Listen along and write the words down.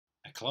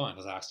A client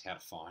has asked how to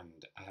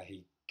find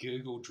a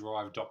Google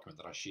Drive document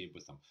that I shared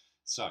with them.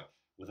 So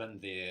within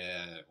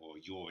their or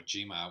your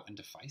Gmail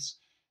interface,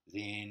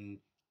 then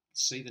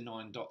see the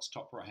 9 dots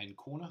top right hand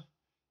corner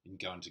and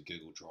go into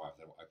Google Drive.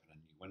 That will open a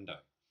new window.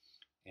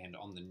 And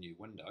on the new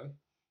window,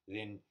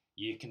 then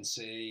you can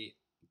see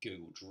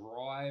Google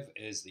Drive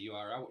is the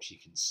URL which you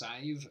can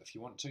save if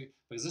you want to,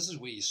 because this is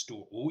where you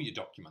store all your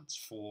documents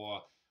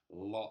for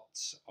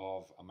lots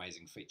of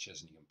amazing features,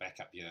 and you can back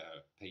up your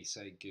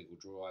PC. Google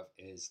Drive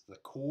is the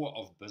core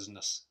of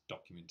business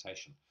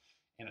documentation,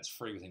 and it's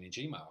free within your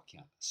Gmail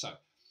account. So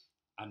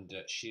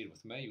under shared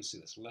with me, you'll see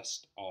this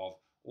list of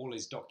all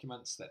these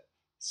documents that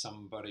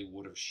somebody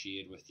would have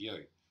shared with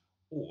you.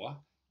 Or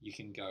you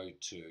can go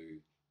to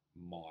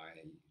my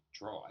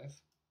drive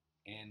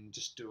and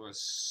just do a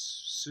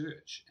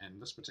search,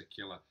 and this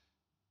particular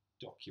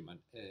document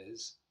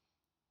is,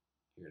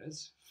 here it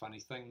is, funny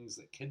things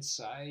that kids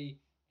say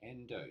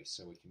and do.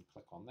 So we can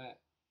click on that,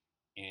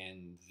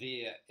 and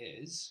there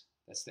is,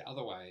 that's the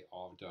other way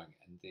of doing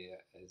it, and there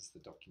is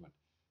the document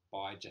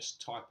by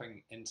just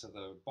typing into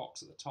the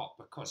box at the top,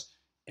 because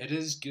it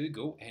is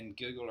Google, and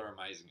Google are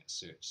amazing at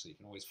search, so you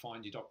can always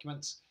find your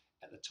documents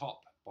at the top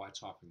by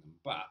typing them.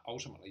 But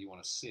ultimately you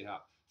want to set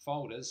up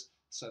folders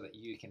so that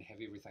you can have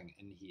everything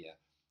in here,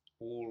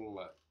 all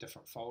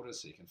different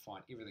folders, so you can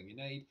find everything you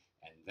need,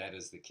 and that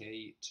is the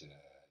key to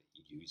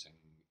using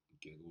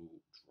Google